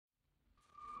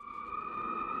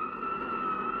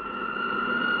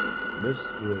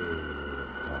Mystery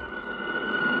House.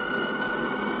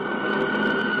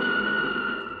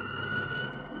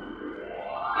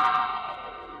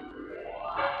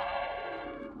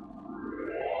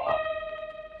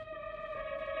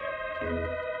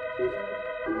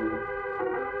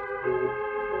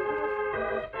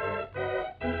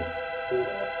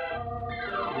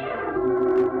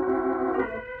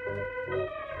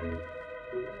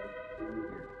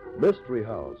 Mystery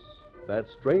House, that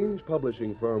strange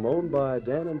publishing firm owned by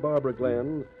Dan and Barbara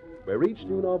Glenn, where each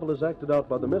new novel is acted out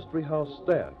by the Mystery House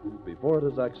staff before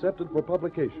it is accepted for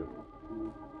publication.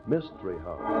 Mystery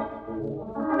House.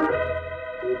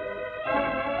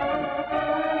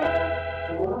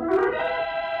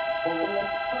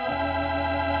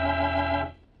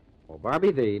 Well,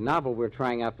 Barbie, the novel we're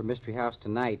trying out for Mystery House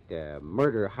tonight,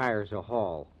 Murder Hires a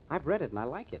Hall. I've read it and I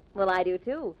like it. Well, I do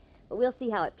too. But we'll see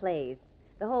how it plays.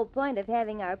 The whole point of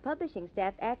having our publishing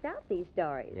staff act out these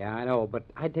stories. Yeah, I know, but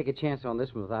I'd take a chance on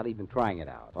this one without even trying it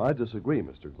out. I disagree,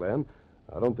 Mr. Glenn.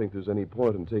 I don't think there's any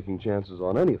point in taking chances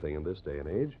on anything in this day and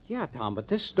age. Yeah, Tom, but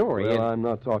this story... Well, I'm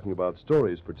not talking about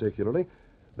stories particularly.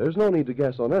 There's no need to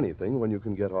guess on anything when you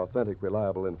can get authentic,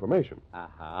 reliable information.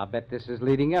 I bet this is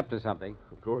leading up to something.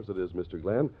 Of course it is, Mr.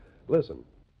 Glenn. Listen.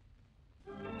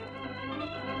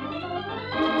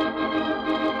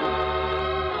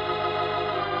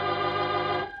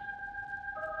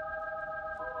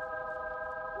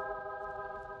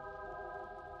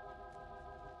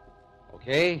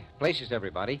 Okay, places,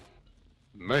 everybody.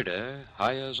 Murder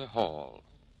Hires a Hall.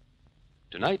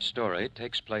 Tonight's story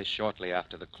takes place shortly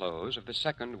after the close of the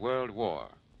Second World War.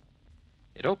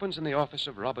 It opens in the office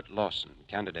of Robert Lawson,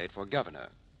 candidate for governor.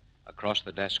 Across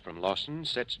the desk from Lawson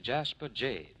sits Jasper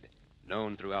Jade,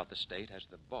 known throughout the state as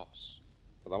the boss.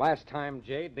 For the last time,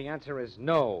 Jade, the answer is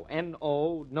no.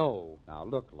 N-O, no. Now,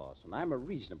 look, Lawson, I'm a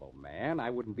reasonable man.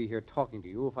 I wouldn't be here talking to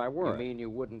you if I were. You mean you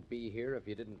wouldn't be here if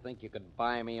you didn't think you could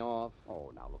buy me off?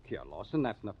 Oh, now, look here, Lawson.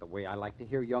 That's not the way I like to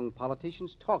hear young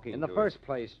politicians talking. In the first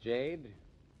place, Jade,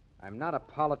 I'm not a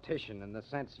politician in the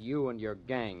sense you and your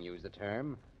gang use the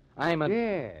term. I'm a...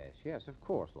 Yes, of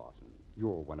course, Lawson.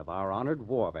 You're one of our honored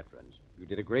war veterans. You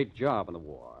did a great job in the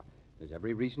war. There's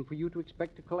every reason for you to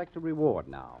expect to collect a reward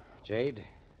now. Jade,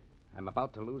 I'm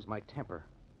about to lose my temper.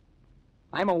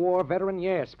 I'm a war veteran,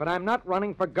 yes, but I'm not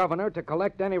running for governor to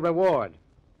collect any reward.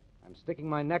 I'm sticking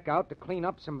my neck out to clean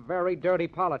up some very dirty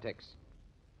politics.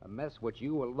 A mess which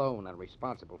you alone are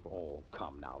responsible for. Oh,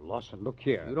 come now, Lawson, look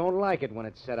here. You don't like it when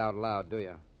it's said out loud, do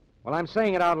you? Well, I'm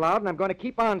saying it out loud, and I'm going to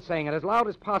keep on saying it as loud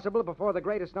as possible before the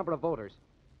greatest number of voters.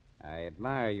 I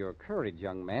admire your courage,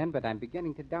 young man, but I'm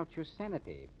beginning to doubt your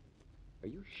sanity. Are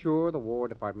you sure the War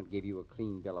Department gave you a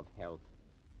clean bill of health?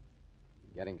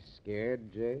 Getting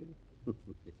scared, Jade?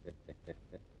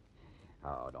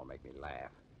 Oh, don't make me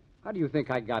laugh. How do you think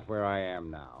I got where I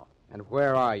am now? And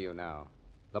where are you now?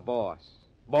 The boss.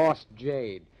 Boss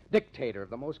Jade. Dictator of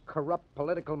the most corrupt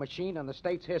political machine in the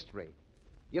state's history.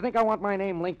 You think I want my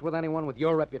name linked with anyone with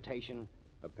your reputation?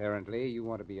 Apparently, you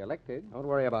want to be elected. Don't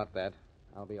worry about that.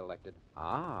 I'll be elected.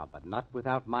 Ah, but not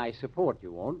without my support,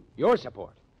 you won't. Your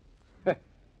support?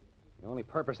 The only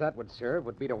purpose that would serve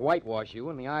would be to whitewash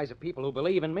you in the eyes of people who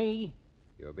believe in me.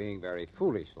 You're being very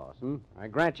foolish, Lawson. I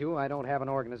grant you I don't have an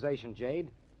organization,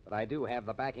 Jade, but I do have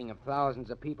the backing of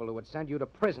thousands of people who would send you to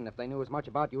prison if they knew as much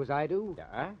about you as I do.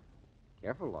 Yeah?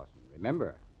 Careful, Lawson.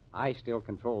 Remember, I still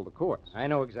control the courts. I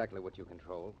know exactly what you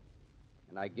control.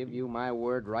 And I give you my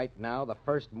word right now, the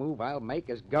first move I'll make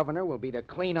as governor will be to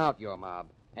clean out your mob,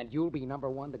 and you'll be number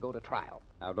one to go to trial.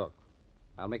 Now, look,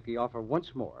 I'll make the offer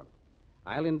once more.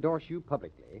 I'll endorse you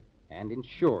publicly and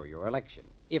ensure your election,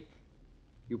 if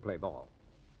you play ball.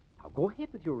 Now, go ahead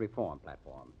with your reform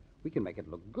platform. We can make it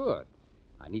look good.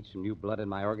 I need some new blood in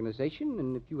my organization,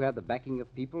 and if you have the backing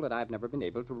of people that I've never been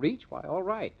able to reach, why, all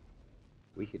right.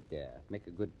 We could make a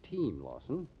good team,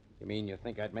 Lawson. You mean you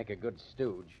think I'd make a good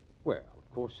stooge? Well,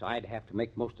 of course, I'd have to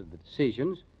make most of the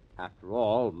decisions. After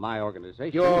all, my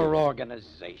organization... Your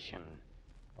organization?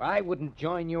 Well, I wouldn't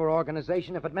join your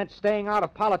organization if it meant staying out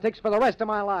of politics for the rest of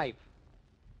my life.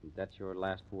 That's your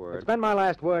last word? It's been my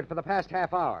last word for the past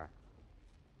half hour.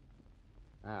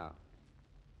 Now,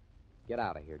 get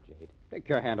out of here, Jade. Take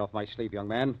your hand off my sleeve, young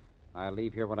man. I'll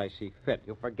leave here when I see fit.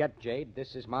 You forget, Jade,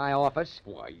 this is my office.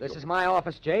 Why, This is my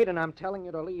office, Jade, and I'm telling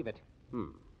you to leave it.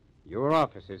 Your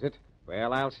office, is it?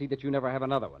 Well, I'll see that you never have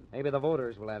another one. Maybe the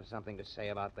voters will have something to say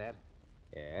about that.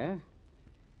 Yeah?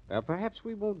 Well, perhaps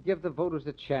we won't give the voters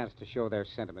a chance to show their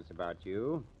sentiments about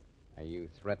you. Are you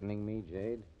threatening me,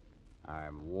 Jade?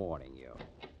 I'm warning you.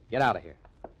 Get out of here.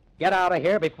 Get out of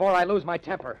here before I lose my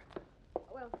temper.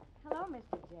 Well, hello,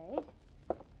 Mr. Jade.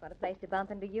 What a place to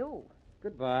bump into you.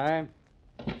 Goodbye.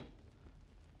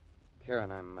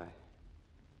 Karen, I'm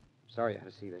sorry I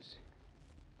had to see this.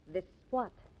 This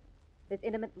what? This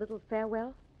intimate little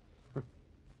farewell?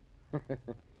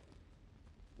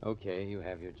 Okay, you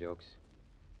have your jokes.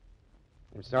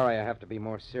 I'm sorry I have to be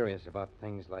more serious about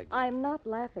things like... I'm not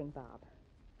laughing, Bob.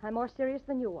 I'm more serious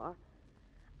than you are.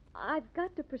 I've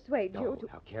got to persuade you to...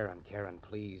 Now, Karen,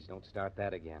 please don't start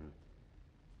that again.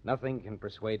 Nothing can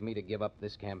persuade me to give up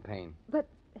this campaign. But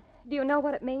do you know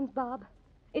what it means, Bob?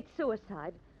 It's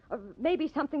suicide. Or maybe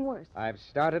something worse. I've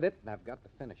started it, and I've got to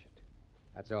finish it.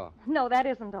 That's all. No, that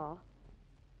isn't all.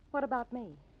 What about me?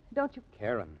 Don't you...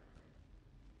 Karen,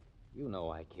 you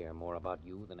know I care more about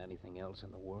you than anything else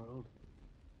in the world.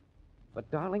 But,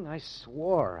 darling, I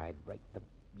swore I'd break the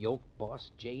yoke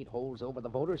Boss Jade holds over the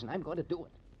voters, and I'm going to do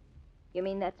it. You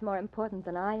mean that's more important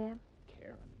than I am?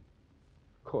 Karen,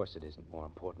 of course it isn't more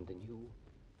important than you.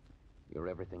 You're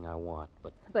everything I want,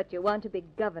 but... But you want to be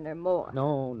governor more.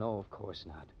 No, of course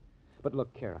not. But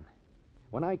look, Karen,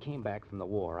 when I came back from the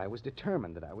war, I was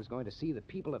determined that I was going to see that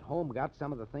people at home got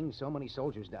some of the things so many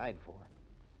soldiers died for.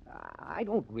 I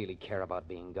don't really care about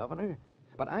being governor,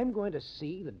 but I'm going to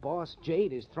see that Boss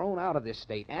Jade is thrown out of this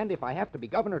state, and if I have to be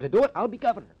governor to do it, I'll be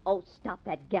governor. Oh, stop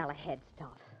that Galahad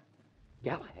stuff.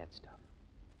 Galahad stuff?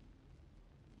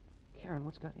 Karen,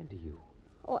 what's got into you?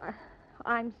 Oh,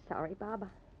 I'm sorry, Bob.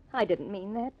 I didn't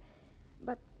mean that.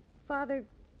 But, Father...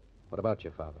 What about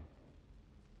your father?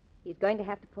 He's going to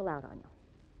have to pull out on you.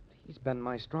 He's been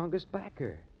my strongest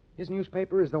backer. His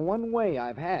newspaper is the one way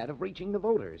I've had of reaching the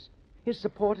voters. His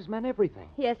support has meant everything.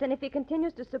 Yes, and if he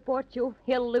continues to support you,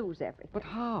 he'll lose everything. But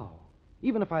how?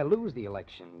 Even if I lose the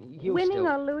election, he'll Winning still...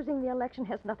 or losing the election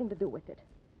has nothing to do with it.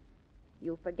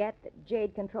 You forget that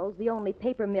Jade controls the only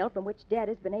paper mill from which Dad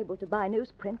has been able to buy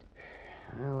newsprint.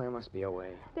 Well, there must be a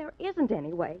way. There isn't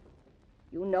any way.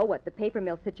 You know what the paper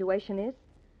mill situation is.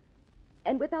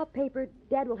 And without paper,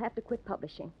 Dad will have to quit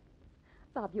publishing.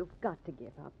 Bob, you've got to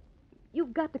give up.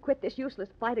 You've got to quit this useless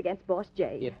fight against Boss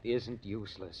Jade. It isn't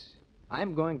useless.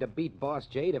 I'm going to beat Boss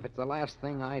Jade if it's the last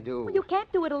thing I do. Well, you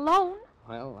can't do it alone.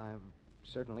 Well, I've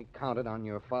certainly counted on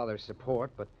your father's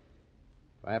support, but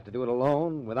if I have to do it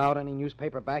alone, without any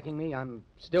newspaper backing me, I'm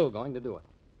still going to do it.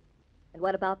 And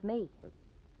what about me?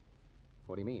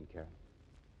 What do you mean, Karen?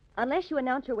 Unless you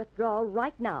announce your withdrawal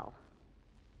right now,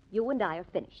 you and I are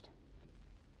finished.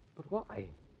 But why?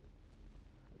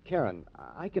 Karen,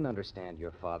 I can understand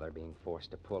your father being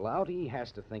forced to pull out. He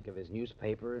has to think of his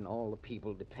newspaper and all the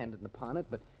people dependent upon it,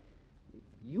 but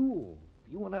you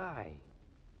and I,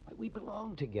 we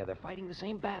belong together, fighting the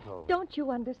same battle. Don't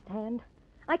you understand?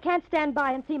 I can't stand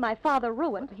by and see my father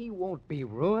ruined. But he won't be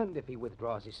ruined if he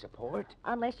withdraws his support.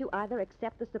 Unless you either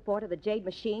accept the support of the Jade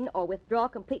machine or withdraw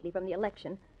completely from the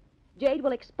election, Jade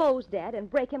will expose Dad and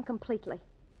break him completely.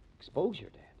 Expose your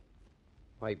dad?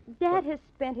 Why... Dad has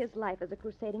spent his life as a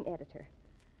crusading editor.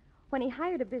 When he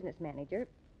hired a business manager,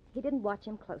 he didn't watch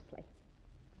him closely.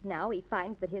 Now he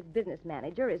finds that his business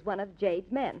manager is one of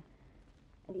Jade's men.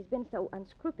 And he's been so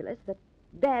unscrupulous that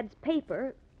Dad's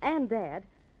paper and Dad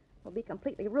will be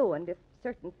completely ruined if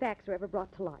certain facts are ever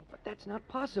brought to light. But that's not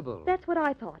possible. That's what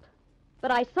I thought.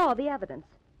 But I saw the evidence.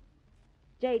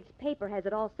 Jade's paper has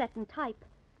it all set in type.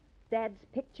 Dad's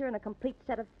picture and a complete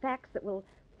set of facts that will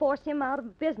force him out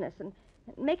of business and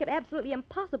make it absolutely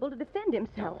impossible to defend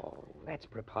himself. Oh, that's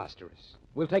preposterous.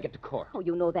 We'll take it to court. Oh,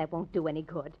 you know that won't do any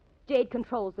good. Jade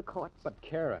controls the courts. But,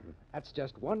 Karen, that's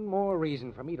just one more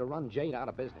reason for me to run Jade out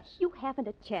of business. You haven't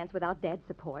a chance without Dad's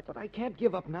support. But I can't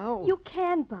give up now. You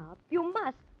can, Bob. You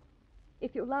must.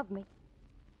 If you love me.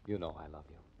 You know I love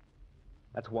you.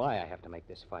 That's why I have to make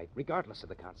this fight, regardless of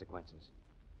the consequences.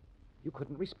 You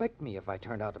couldn't respect me if I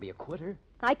turned out to be a quitter.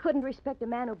 I couldn't respect a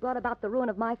man who brought about the ruin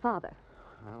of my father.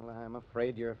 Well, I'm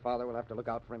afraid your father will have to look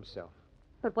out for himself.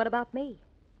 But what about me?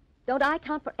 Don't I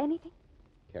count for anything?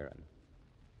 Karen,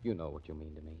 you know what you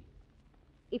mean to me.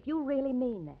 If you really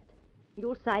mean that,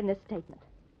 you'll sign this statement.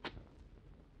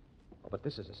 Oh, but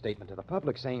this is a statement to the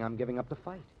public saying I'm giving up the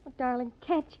fight. Oh, darling,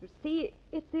 can't you see?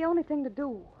 It's the only thing to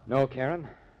do. No, Karen.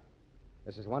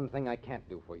 This is one thing I can't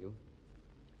do for you.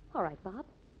 All right, Bob.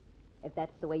 If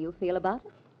that's the way you feel about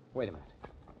it. Wait a minute.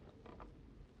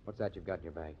 What's that you've got in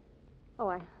your bag? Oh,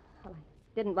 I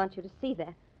didn't want you to see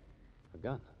that. A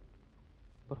gun.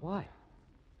 But why?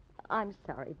 I'm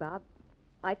sorry, Bob.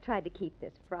 I tried to keep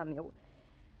this from you.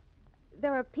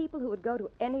 There are people who would go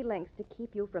to any lengths to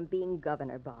keep you from being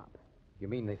governor, Bob. You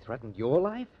mean they threatened your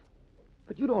life?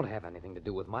 But you don't have anything to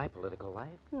do with my political life.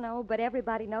 No, but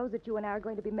everybody knows that you and I are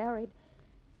going to be married.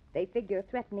 They figure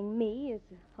threatening me is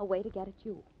a way to get at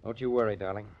you. Don't you worry,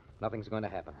 darling. Nothing's going to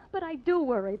happen. But I do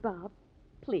worry, Bob.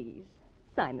 Please,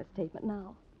 Sign the statement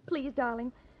now. Please,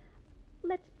 darling.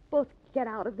 Let's both get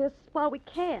out of this while we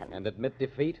can. And admit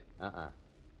defeat?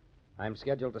 I'm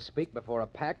scheduled to speak before a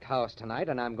packed house tonight,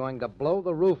 and I'm going to blow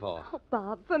the roof off. Oh,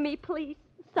 Bob, for me, please.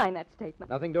 Sign that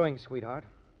statement. Nothing doing, sweetheart.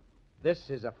 This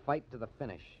is a fight to the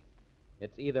finish.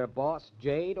 It's either Boss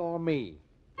Jade or me.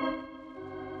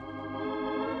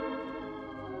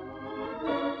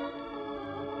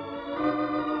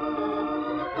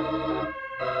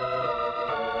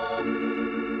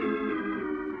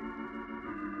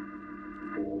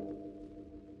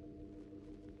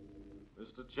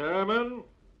 Mr. Chairman,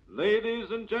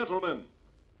 ladies and gentlemen,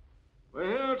 we're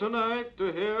here tonight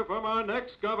to hear from our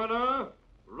next governor,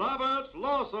 Robert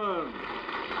Lawson.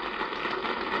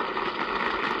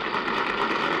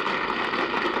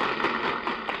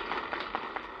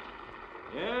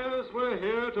 Yes, we're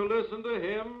here to listen to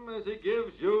him as he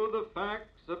gives you the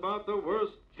facts about the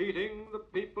worst cheating the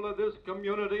people of this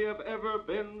community have ever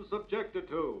been subjected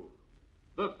to.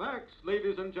 The facts,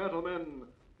 ladies and gentlemen,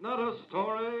 not a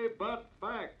story, but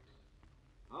facts.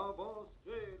 How Boss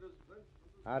Jade is...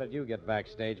 How did you get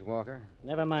backstage, Walker?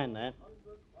 Never mind that.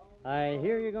 I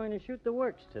hear you're going to shoot the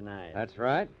works tonight. That's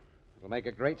right. It'll make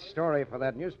a great story for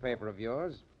that newspaper of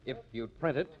yours, if you'd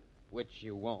print it, which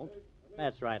you won't.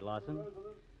 That's right, Lawson.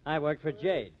 I work for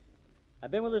Jade.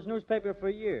 I've been with this newspaper for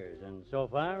years, and so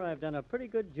far I've done a pretty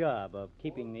good job of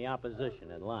keeping the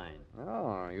opposition in line.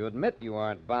 Oh, you admit you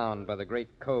aren't bound by the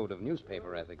great code of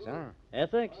newspaper ethics, huh?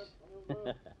 Ethics?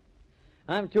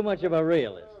 I'm too much of a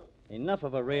realist. Enough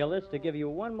of a realist to give you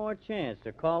one more chance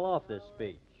to call off this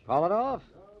speech. Call it off?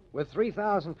 With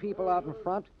 3,000 people out in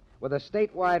front? With a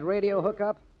statewide radio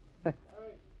hookup?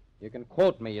 You can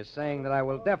quote me as saying that I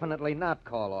will definitely not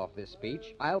call off this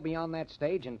speech. I'll be on that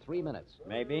stage in 3 minutes.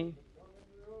 Maybe.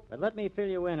 But let me fill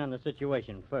you in on the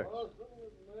situation first.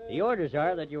 The orders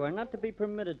are that you are not to be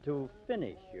permitted to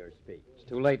finish your speech. It's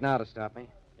too late now to stop me.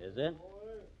 Is it?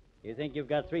 You think you've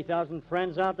got 3,000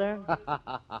 friends out there?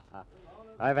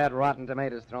 I've had rotten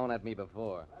tomatoes thrown at me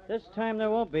before. This time there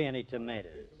won't be any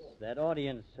tomatoes. That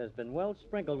audience has been well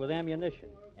sprinkled with ammunition,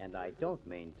 and I don't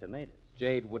mean tomatoes.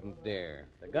 Jade wouldn't dare.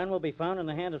 The gun will be found in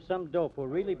the hand of some dope who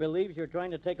really believes you're trying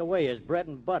to take away his bread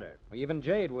and butter. Well, even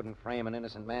Jade wouldn't frame an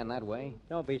innocent man that way.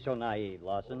 Don't be so naive,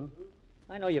 Lawson.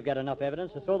 I know you've got enough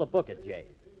evidence to throw the book at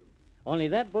Jade. Only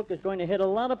that book is going to hit a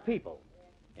lot of people,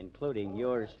 including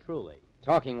yours truly.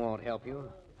 Talking won't help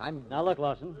you. Now, look,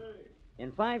 Lawson.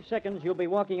 In 5 seconds, you'll be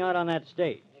walking out on that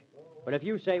stage. But if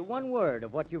you say one word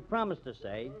of what you've promised to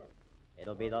say,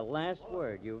 it'll be the last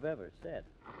word you've ever said.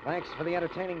 Thanks for the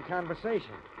entertaining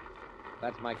conversation.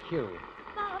 That's my cue.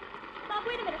 Bob,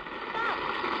 wait a minute. Bob!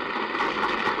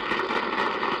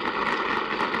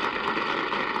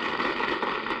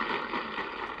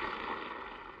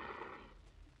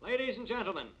 Ladies and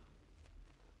gentlemen,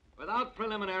 without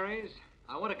preliminaries,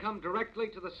 I want to come directly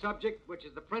to the subject which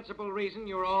is the principal reason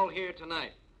you're all here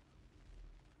tonight.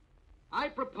 I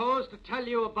propose to tell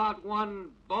you about one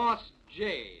Boss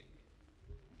Jade,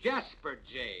 Jasper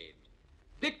Jade,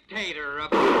 dictator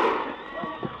of...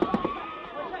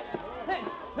 Hey,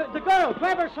 the girl!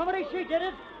 Grab her, somebody! She did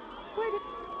it! Where did...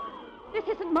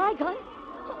 This isn't my gun.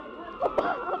 Oh,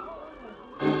 Bob!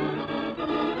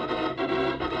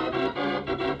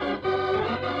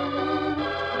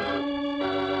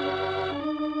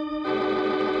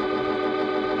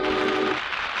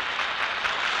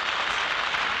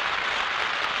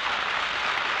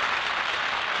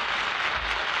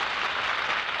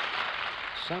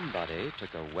 Somebody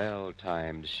took a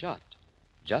well-timed shot,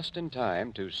 just in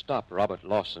time to stop Robert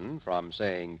Lawson from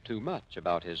saying too much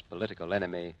about his political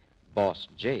enemy, Boss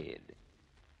Jade.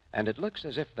 And it looks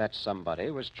as if that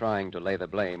somebody was trying to lay the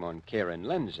blame on Karen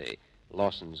Lindsay,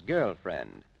 Lawson's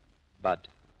girlfriend. But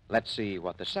let's see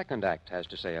what the second act has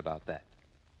to say about that.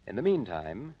 In the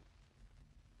meantime...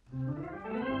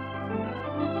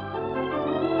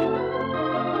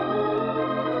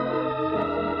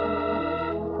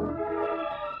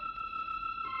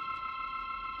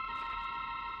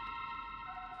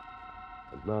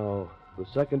 And now, the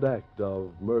second act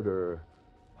of Murder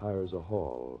Hires a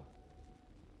Hall.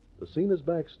 The scene is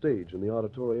backstage in the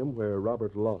auditorium where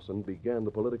Robert Lawson began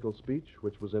the political speech,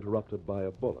 which was interrupted by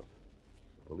a bullet.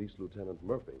 Police Lieutenant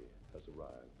Murphy has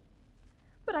arrived.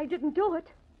 But I didn't do it.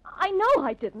 I know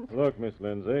I didn't. Look, Miss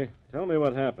Lindsay, tell me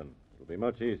what happened. It'll be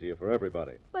much easier for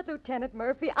everybody. But, Lieutenant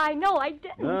Murphy, I know I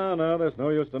didn't. No, there's no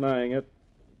use denying it.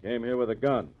 You came here with a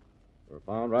gun. You were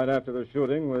found right after the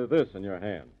shooting with this in your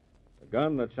hand. The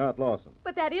gun that shot Lawson.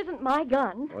 But that isn't my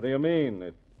gun. What do you mean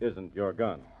it isn't your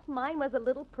gun? Mine was a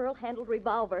little pearl-handled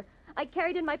revolver. I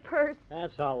carried in my purse.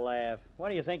 That's a laugh. What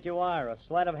do you think you are, a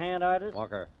sleight of hand artist?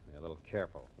 Walker, a little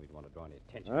careful. We don't want to draw any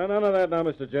attention. None of that now,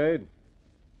 Mr. Jade.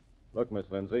 Look, Miss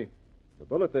Lindsay, the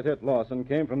bullet that hit Lawson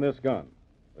came from this gun.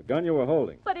 The gun you were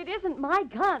holding. But it isn't my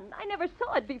gun. I never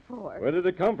saw it before. Where did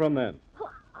it come from, then?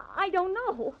 Well, I don't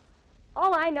know.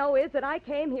 All I know is that I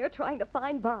came here trying to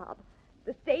find Bob.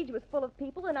 The stage was full of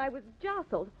people, and I was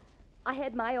jostled. I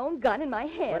had my own gun in my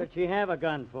hand. What did she have a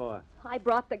gun for? I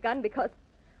brought the gun because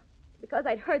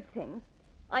I'd heard things.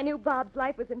 I knew Bob's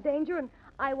life was in danger, and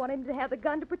I wanted him to have the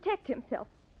gun to protect himself.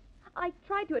 I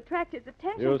tried to attract his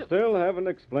attention. You still haven't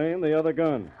explained the other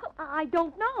gun. I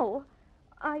don't know.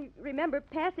 I remember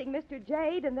passing Mr.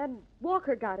 Jade, and then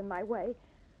Walker got in my way.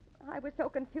 I was so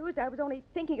confused, I was only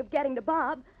thinking of getting to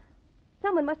Bob.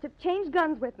 Someone must have changed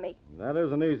guns with me. That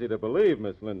isn't easy to believe,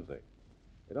 Miss Lindsay.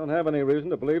 You don't have any reason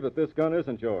to believe that this gun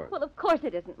isn't yours. Well, of course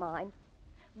it isn't mine.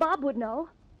 Bob would know.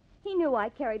 He knew I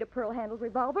carried a pearl-handled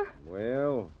revolver.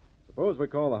 Well, suppose we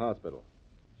call the hospital.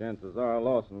 Chances are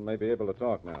Lawson may be able to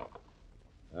talk now.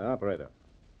 Operator,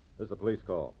 this is a police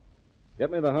call. Get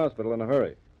me to the hospital in a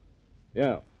hurry.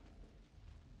 Yeah.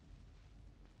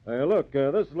 Look,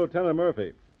 this is Lieutenant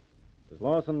Murphy. Is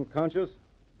Lawson conscious?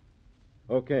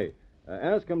 Okay.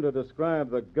 Ask him to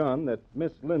describe the gun that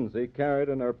Miss Lindsay carried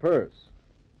in her purse.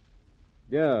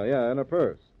 Yeah, in her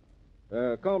purse.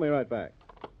 Call me right back.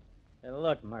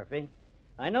 Look, Murphy,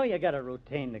 I know you got a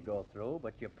routine to go through,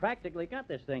 but you practically got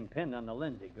this thing pinned on the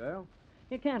Lindsay girl.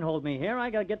 You can't hold me here. I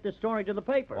got to get this story to the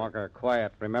paper. Walker,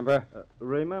 quiet, remember?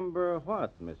 Remember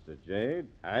what, Mr. Jade?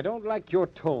 I don't like your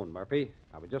tone, Murphy.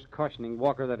 I was just cautioning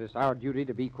Walker that it's our duty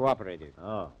to be cooperative.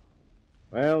 Oh.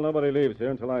 Well, nobody leaves here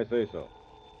until I say so.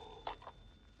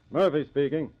 Murphy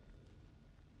speaking.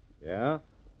 Yeah?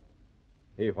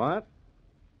 He what?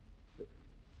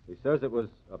 He says it was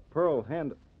a pearl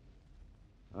hand...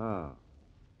 Ah.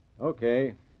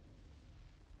 Okay.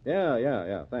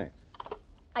 Yeah, thanks.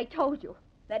 I told you.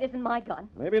 That isn't my gun.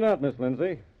 Maybe not, Miss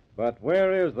Lindsay. But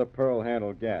where is the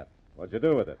pearl-handled gat? What'd you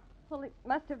do with it? Well, it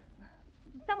must have...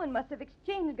 Someone must have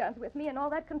exchanged guns with me in all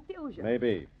that confusion.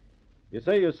 Maybe. You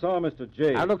say you saw Mr.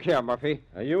 Jade. Now, look here, Murphy.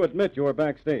 You admit you were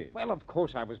backstage. Well, of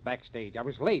course I was backstage. I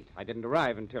was late. I didn't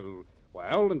arrive until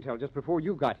just before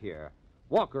you got here.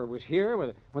 Walker was here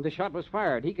when the shot was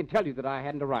fired. He can tell you that I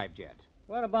hadn't arrived yet.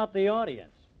 What about the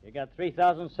audience? You got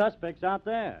 3,000 suspects out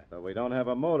there. But we don't have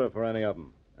a motive for any of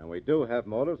them. And we do have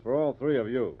motives for all three of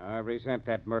you. I resent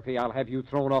that, Murphy. I'll have you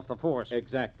thrown off the force.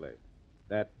 Exactly.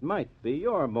 That might be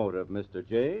your motive, Mr.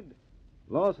 Jade.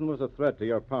 Lawson was a threat to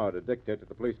your power to dictate to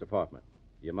the police department.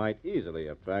 You might easily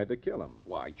have tried to kill him.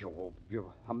 Why, Joe,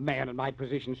 you're a man in my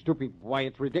position, stooping. Why,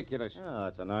 it's ridiculous. Ah,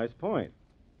 that's a nice point.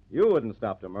 You wouldn't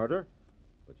stop the murder,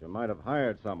 but you might have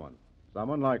hired someone.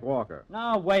 Someone like Walker.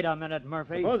 Now, wait a minute,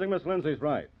 Murphy. Supposing Miss Lindsay's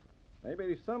right.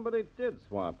 Maybe somebody did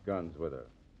swap guns with her.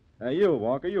 You,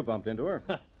 Walker, you bumped into her.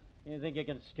 You think you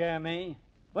can scare me?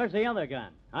 Where's the other gun?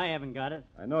 I haven't got it.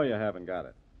 I know you haven't got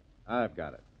it. I've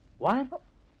got it. What?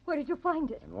 Where did you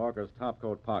find it? In Walker's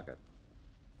topcoat pocket.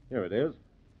 Here it is.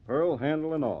 Pearl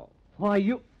handle and all. Why,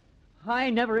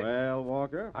 I never... Well,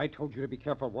 Walker? I told you to be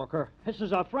careful, Walker. This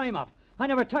is a frame-up. I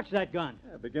never touched that gun.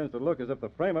 It begins to look as if the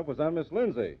frame-up was on Miss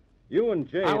Lindsay. You and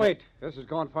Jade... Now, wait. This has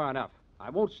gone far enough.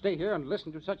 I won't stay here and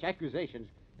listen to such accusations.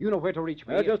 You know where to reach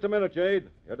me. Just a minute, Jade.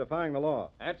 You're defying the law.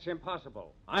 That's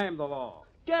impossible. I am the law.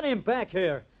 Get him back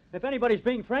here. If anybody's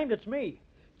being framed, it's me.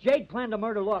 Jade planned to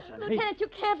murder Lawson. Lieutenant, you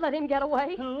can't let him get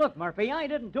away. Look, Murphy, I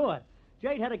didn't do it.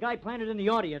 Jade had a guy planted in the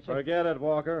audience. Forget it,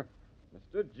 Walker.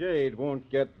 Mr. Jade won't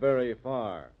get very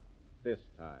far this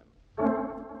time.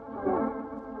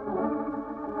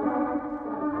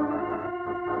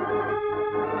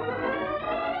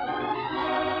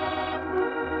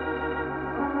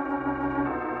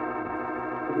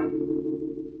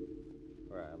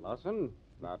 Well, Lawson,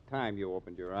 about time you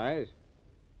opened your eyes.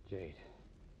 Jade,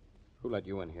 who let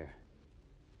you in here?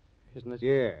 Isn't this...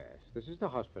 Yes, this is the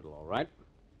hospital, all right.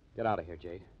 Get out of here,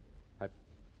 Jade.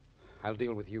 I'll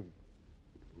deal with you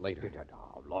later.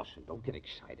 Oh, Lawson, don't get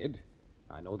excited.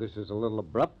 I know this is a little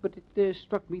abrupt, but it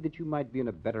struck me that you might be in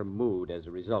a better mood as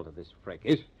a result of this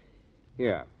fracas.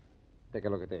 Here, take a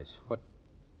look at this.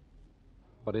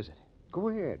 What is it? Go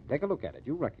ahead, take a look at it.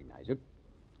 You'll recognize it.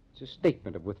 It's a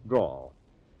statement of withdrawal.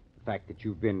 The fact that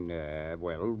you've been,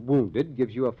 wounded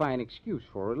gives you a fine excuse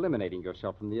for eliminating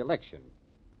yourself from the election.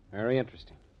 Very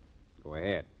interesting. Go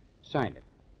ahead. Sign it.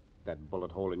 That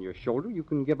bullet hole in your shoulder, you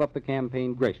can give up the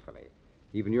campaign gracefully.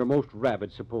 Even your most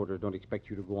rabid supporters don't expect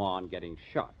you to go on getting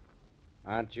shot.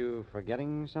 Aren't you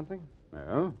forgetting something?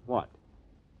 Well, what?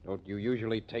 Don't you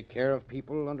usually take care of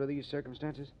people under these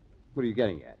circumstances? What are you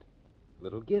getting at?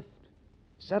 Little gift.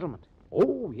 Settlement.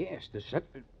 Oh, yes,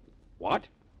 What?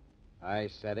 I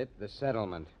said it, the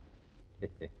settlement.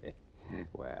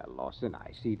 Well, Lawson,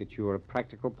 I see that you're a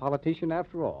practical politician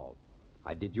after all.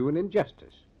 I did you an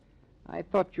injustice. I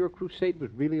thought your crusade was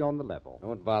really on the level.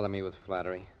 Don't bother me with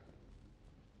flattery.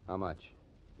 How much?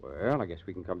 Well, I guess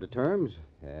we can come to terms.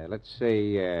 Let's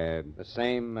say, The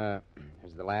same as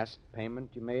the last payment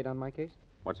you made on my case?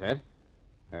 what's that?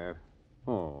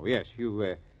 Oh, yes,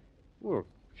 well,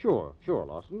 sure,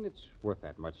 Lawson. It's worth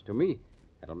that much to me.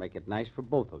 That'll make it nice for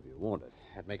both of you, won't it?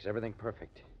 That makes everything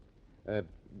perfect.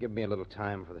 Give me a little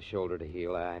time for the shoulder to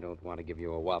heal. I don't want to give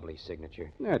you a wobbly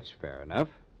signature. That's fair enough.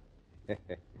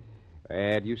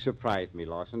 Well, you surprised me,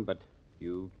 Lawson, but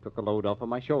you took a load off of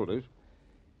my shoulders.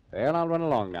 Well, I'll run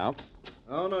along now.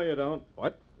 Oh, no, you don't.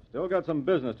 What? Still got some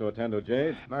business to attend to,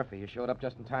 Jade. Murphy, you showed up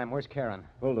just in time. Where's Karen?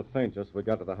 Pulled a faint just as we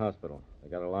got to the hospital. They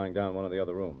got her lying down in one of the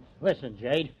other rooms. Listen,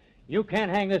 Jade, you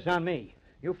can't hang this on me.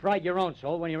 You fried your own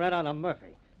soul when you ran out on Murphy.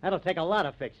 That'll take a lot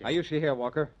of fixing. Now, you see here,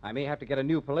 Walker. I may have to get a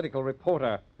new political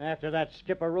reporter. After that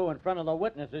skipperoo in front of the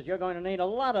witnesses, you're going to need a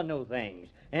lot of new things,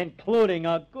 including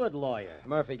a good lawyer.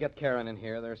 Murphy, get Karen in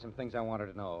here. There are some things I want her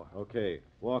to know. Okay.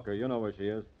 Walker, you know where she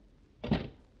is.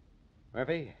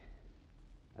 Murphy,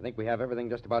 I think we have everything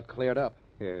just about cleared up.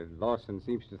 Lawson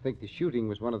seems to think the shooting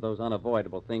was one of those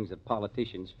unavoidable things that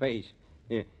politicians face.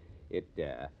 It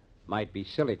might be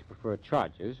silly to prefer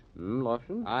charges.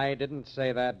 Lawson? I didn't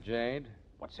say that, Jade.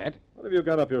 What's that? What have you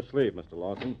got up your sleeve, Mr.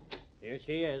 Lawson? Here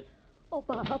she is. Oh,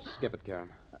 Bob. Skip it, Karen.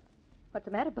 What's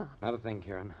the matter, Bob? Not a thing,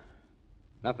 Karen.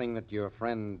 Nothing that your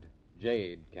friend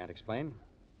Jade can't explain.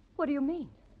 What do you mean?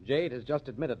 Jade has just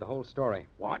admitted the whole story.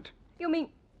 What? You mean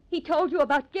he told you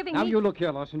about giving Now, me... you look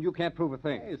here, Lawson. You can't prove a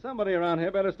thing. Hey, somebody around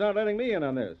here better start letting me in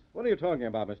on this. What are you talking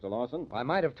about, Mr. Lawson? Well, I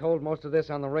might have told most of this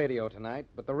on the radio tonight,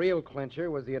 but the real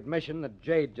clincher was the admission that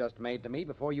Jade just made to me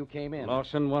before you came in.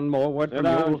 Lawson, one more word Sit from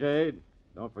down, you. Jade.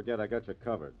 Don't forget I got you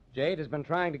covered. Jade has been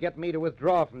trying to get me to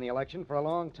withdraw from the election for a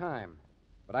long time.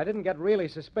 But I didn't get really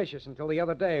suspicious until the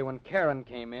other day when Karen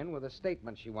came in with a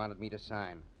statement she wanted me to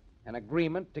sign. An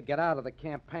agreement to get out of the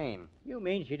campaign. You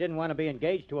mean she didn't want to be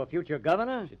engaged to a future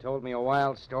governor? She told me a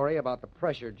wild story about the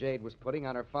pressure Jade was putting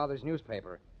on her father's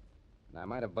newspaper. And I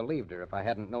might have believed her if I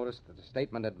hadn't noticed that the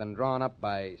statement had been drawn up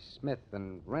by Smith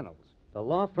and Reynolds. The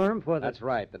law firm for the... That's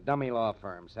right, the dummy law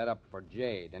firm set up for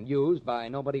Jade and used by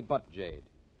nobody but Jade.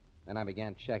 Then I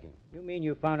began checking. You mean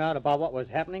you found out about what was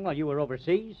happening while you were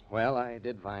overseas? Well, I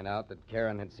did find out that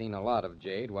Karen had seen a lot of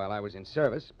Jade while I was in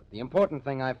service, but the important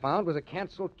thing I found was a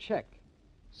canceled check,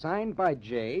 signed by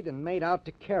Jade and made out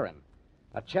to Karen.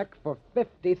 A check for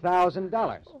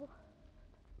 $50,000.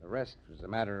 The rest was a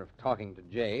matter of talking to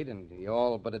Jade, and he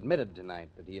all but admitted tonight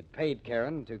that he had paid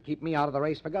Karen to keep me out of the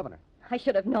race for governor. I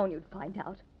should have known you'd find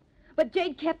out. But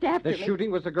Jade kept after The me.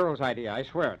 shooting was the girl's idea, I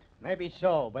swear it. Maybe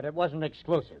so, but it wasn't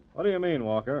exclusive. What do you mean,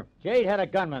 Walker? Jade had a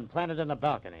gunman planted in the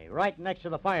balcony, right next to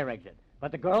the fire exit.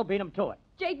 But the girl beat him to it.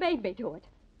 Jade made me do it.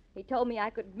 He told me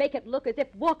I could make it look as if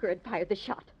Walker had fired the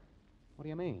shot. What do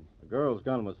you mean? The girl's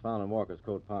gun was found in Walker's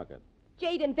coat pocket.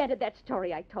 Jade invented that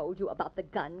story I told you about the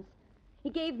guns. He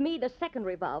gave me the second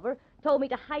revolver, told me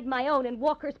to hide my own in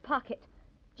Walker's pocket.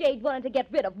 Jade wanted to get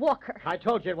rid of Walker. I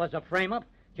told you it was a frame-up.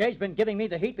 Jade's been giving me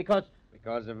the heat because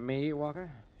Because of me, Walker?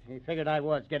 he figured I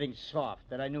was getting soft,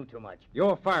 that I knew too much.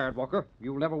 You're fired, Walker.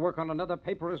 You'll never work on another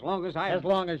paper as long as I... As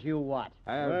long as you what?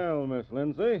 Well, Miss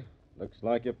Lindsay, looks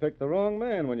like you picked the wrong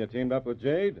man when you teamed up with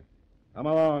Jade. Come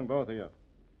along, both of you.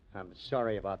 I'm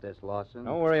sorry about this, Lawson.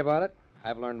 Don't worry about it.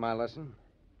 I've learned my lesson.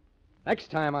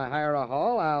 Next time I hire a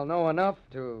hall, I'll know enough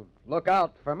to look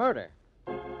out for murder.